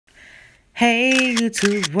Hey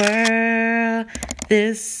YouTube world,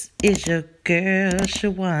 this is your girl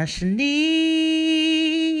Shawan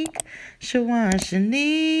Shenek. Shawan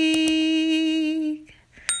Shenek.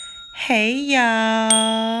 Hey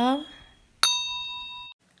y'all.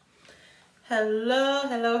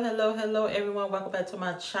 Hello everyone. Welcome back to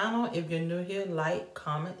my channel. If you're new here, like,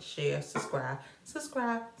 comment, share, subscribe.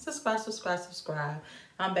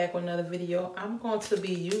 I'm back with another video. I'm going to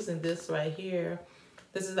be using this right here.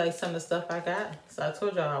 This is like some of the stuff I got. So I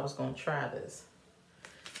told y'all I was going to try this.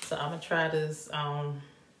 So I'm going to try this.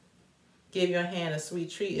 Give your hand a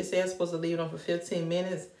sweet treat. It says it's supposed to leave it on for 15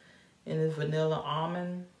 minutes. And it's vanilla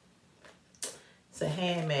almond. It's a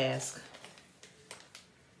hand mask.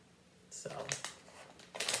 So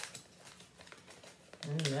I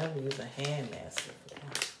never use a hand mask before.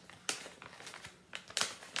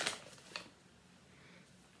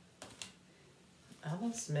 I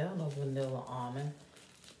don't smell no vanilla almond.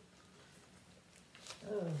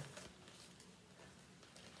 Oh.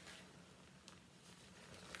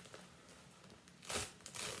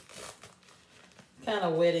 Kind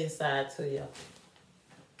of wet inside too, y'all.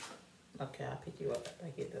 Okay, I'll pick you up if I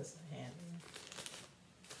get this hand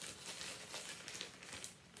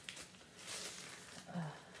in.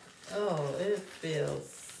 Oh, it feels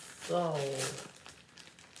so...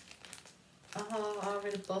 I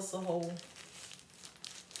already bust a hole.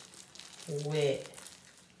 Wet.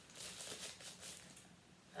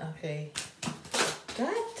 Okay.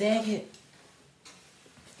 God dang it.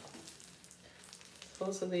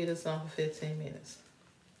 Supposed to leave this on for 15 minutes.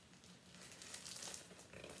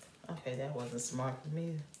 Okay, that wasn't smart for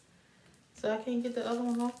me. So I can't get the other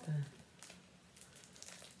one open.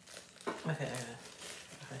 Okay, okay.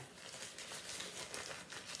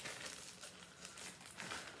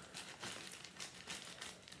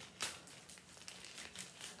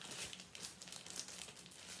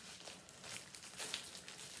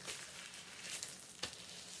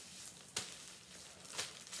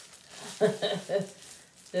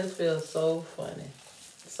 This feels so funny.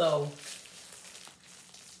 So,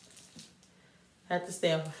 I have to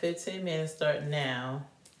stay on for 15 minutes starting now.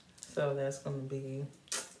 So that's going to be...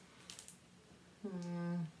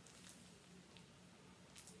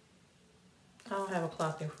 I don't have a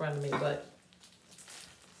clock in front of me, but...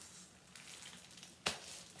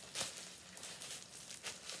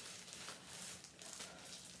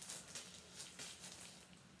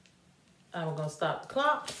 I'm going to stop the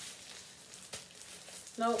clock.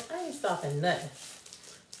 No, I ain't stopping nothing.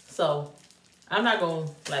 So, I'm not going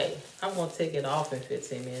to, I'm going to take it off in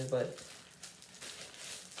 15 minutes, but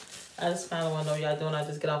I just kind of want to know what y'all doing. I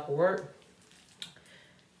just get off of work.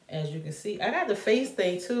 As you can see, I got the face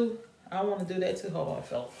thing too. I want to do that too. Hold on,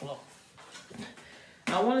 fella.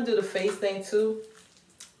 I want to do the face thing too,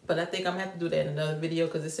 but I think I'm going to have to do that in another video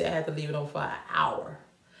because it said I have to leave it on for an hour.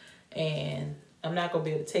 And I'm not going to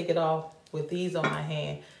be able to take it off with these on my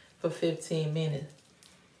hand for 15 minutes.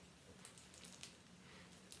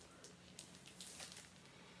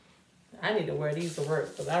 I need to wear these to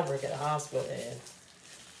work because I work at a hospital and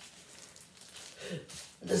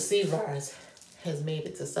the C virus has made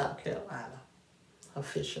it to South Carolina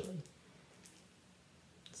officially.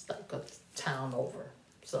 It's like a town over.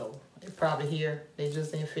 So they're probably here. They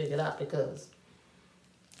just didn't figure it out because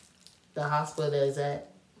the hospital that is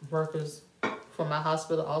at, workers from my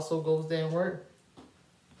hospital also goes there and work.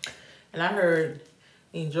 And I heard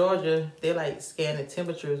in Georgia, they like scanning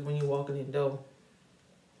temperatures when you walk in the door.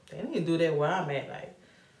 They need to do that where I'm at. Like,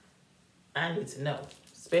 I need to know,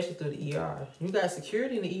 especially through the ER. You got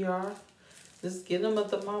security in the ER. Just give them a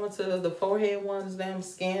thermometer, the forehead ones, them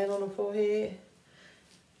scanning on the forehead.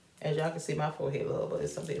 As y'all can see, my forehead little, but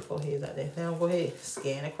there's some big foreheads out there. Now go ahead,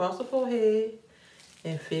 scan across the forehead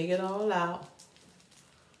and figure it all out.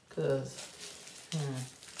 Cause,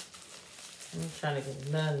 I'm trying to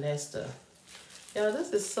get none of that stuff. Y'all,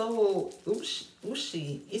 this is so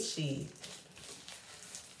itchy.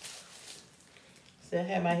 I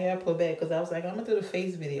had my hair pulled back because I was like, I'm going to do the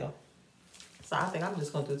face video. So I think I'm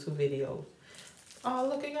just going to do 2 videos. Oh,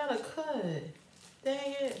 look, it got a cut.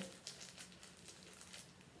 Dang it.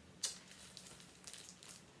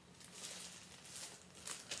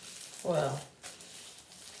 Well.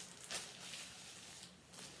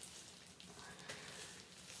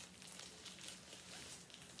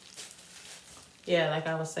 Yeah, like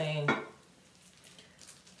I was saying,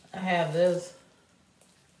 I have this,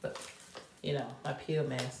 but... you know, my peel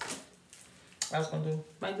mask. I was gonna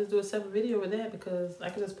might just do a separate video with that because I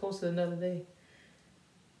could just post it another day.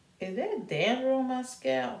 Is that dander on my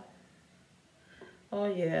scalp? Oh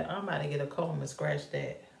yeah, I'm about to get a comb and scratch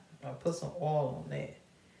that. Or put some oil on that.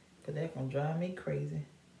 Cause that's gonna drive me crazy.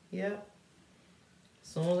 Yep. As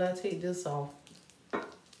soon as I take this off,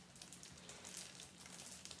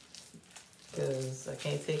 because I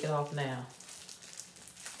can't take it off now.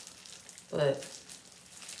 But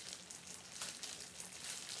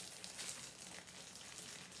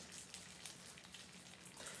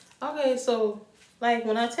okay, so like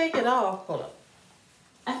when I take it off, hold up.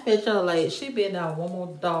 I bet y'all like she been down one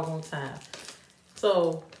more doggone time.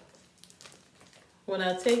 So when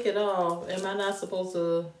I take it off, am I not supposed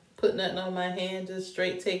to put nothing on my hand? Just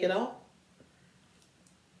straight take it off?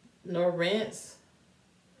 No rinse?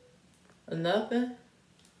 Or nothing?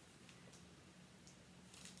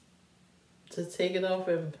 Just take it off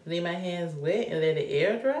and leave my hands wet and let it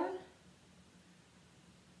air dry?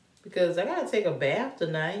 Because I gotta take a bath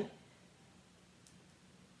tonight.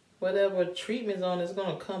 Whatever treatment's on is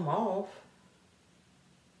gonna come off.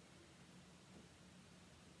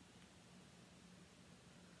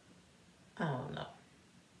 I don't know.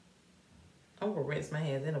 I'm gonna rinse my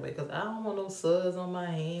hands anyway because I don't want no suds on my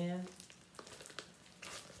hand.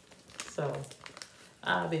 So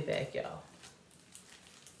I'll be back, y'all.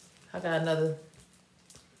 I got another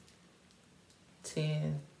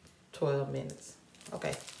 10, 12 minutes.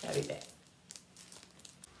 Okay, I'll be back.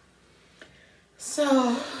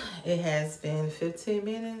 So it has been 15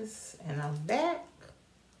 minutes and I'm back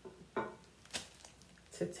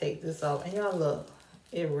to take this off. And y'all look,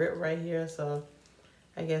 it ripped right here, so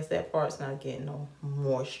I guess that part's not getting no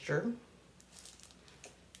moisture.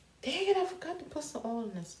 Dang it, I forgot to put some oil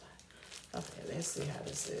in this spot. Okay, let's see how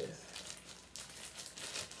this is.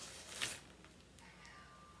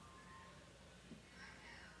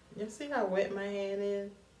 You see how wet my hand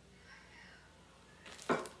is?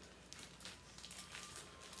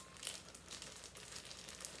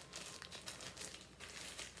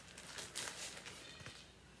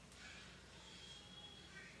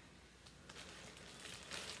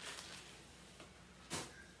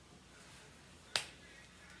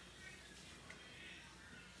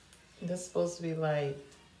 This is supposed to be like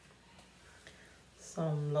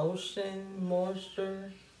some lotion,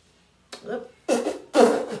 moisture. Look.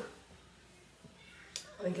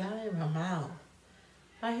 I got it in my mouth.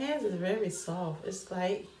 My hands is very soft. It's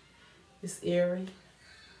like, it's airy.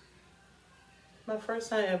 My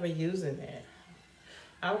first time ever using it.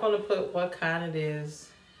 I'm going to put what kind it is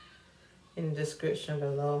in the description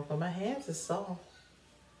below. But my hands is soft.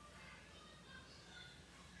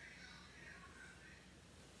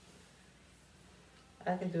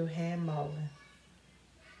 I can do hand modeling.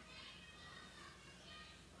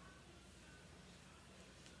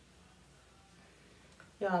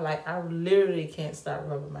 Y'all, like, I literally can't stop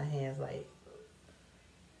rubbing my hands. Like,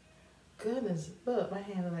 goodness, look, my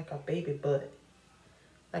hand is like a baby butt.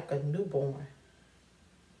 Like a newborn.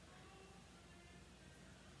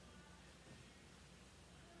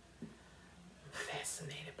 I'm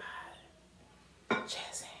fascinated by it.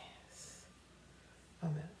 Jazz hands. Oh,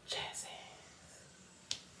 man, jazz hands.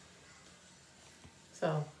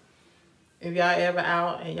 So, if y'all ever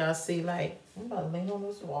out and y'all see, like, I'm about to lean on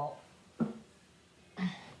this wall.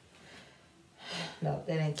 No,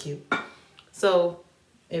 that ain't cute. So,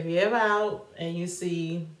 if you're ever out and you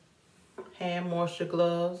see hand moisture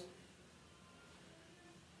gloves,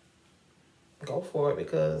 go for it,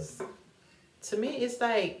 because to me it's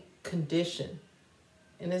like condition.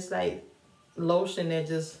 And it's like lotion that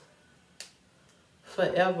just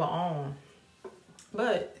forever on.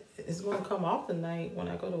 But it's going to come off tonight when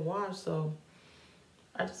I go to wash, so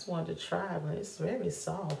I just wanted to try, but it's very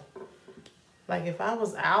soft. Like if I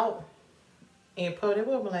was out and put it,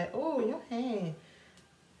 would be like, oh, your hand.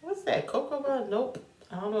 What's that? Cocoa butter? Nope.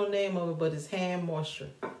 I don't know the name of it, but it's hand moisture.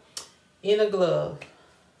 In a glove.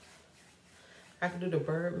 I can do the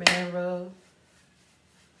Birdman rub.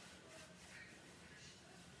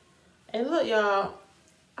 And look, y'all,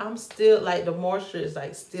 I'm still, like, the moisture is,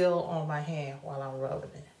 like, still on my hand while I'm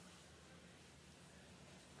rubbing it.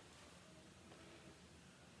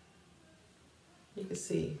 You can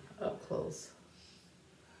see up close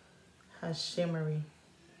how shimmery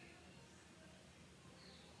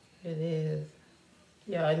it is.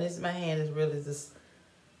 Yeah, and this, my hand is really just,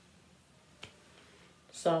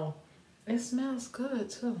 so it smells good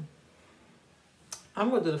too.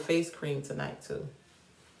 I'm gonna do the face cream tonight too.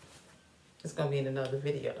 It's gonna be in another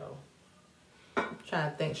video though. I'm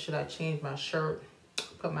trying to think, should I change my shirt,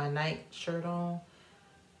 put my night shirt on?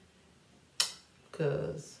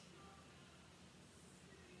 Cause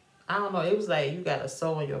I don't know, it was like you got a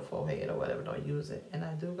sore on your forehead or whatever, don't use it. And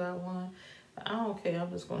I do got one. But I don't care, I'm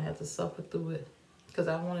just gonna have to suffer through it. Because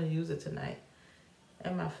I want to use it tonight.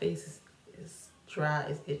 And my face is dry,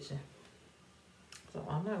 it's itching. So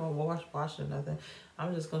I'm not gonna wash or nothing.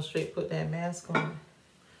 I'm just gonna straight put that mask on.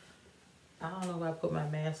 I don't know where I put my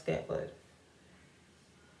mask at, but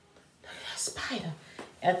look at that spider.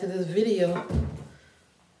 After this video,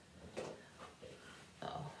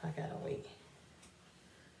 oh, I gotta wait.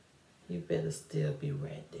 You better still be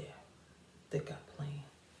right there. Think I'm playing.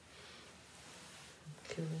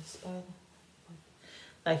 Kill that spider.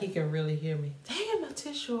 Like he can really hear me. Damn, my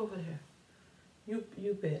tissue over there.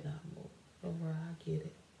 You better not move. Don't worry, I get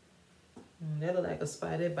it. That look like a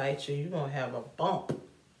spider bite you. You're gonna have a bump.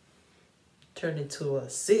 Turn into a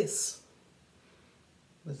cyst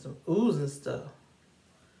with some ooze and stuff.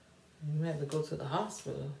 You have to go to the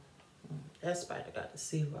hospital. That spider got the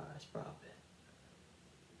C virus probably.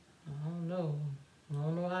 I don't know. I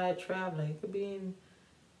don't know how it travels. It could be in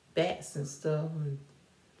bats and stuff. And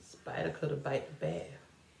spider could have bite the bat.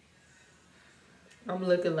 I'm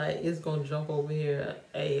looking like it's gonna jump over here.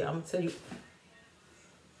 Hey, I'm gonna tell you.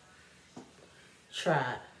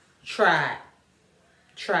 Try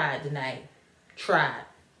it tonight. Try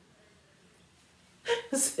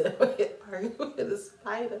it. Sit over here arguing with a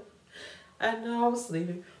spider. I know I'm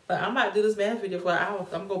sleepy, but I might do this math video for an hour.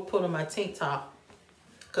 I'm gonna put on my tank top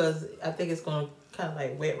because I think it's gonna kind of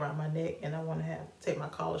like wet around my neck, and I want to take my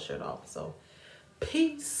collar shirt off. So,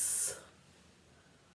 peace.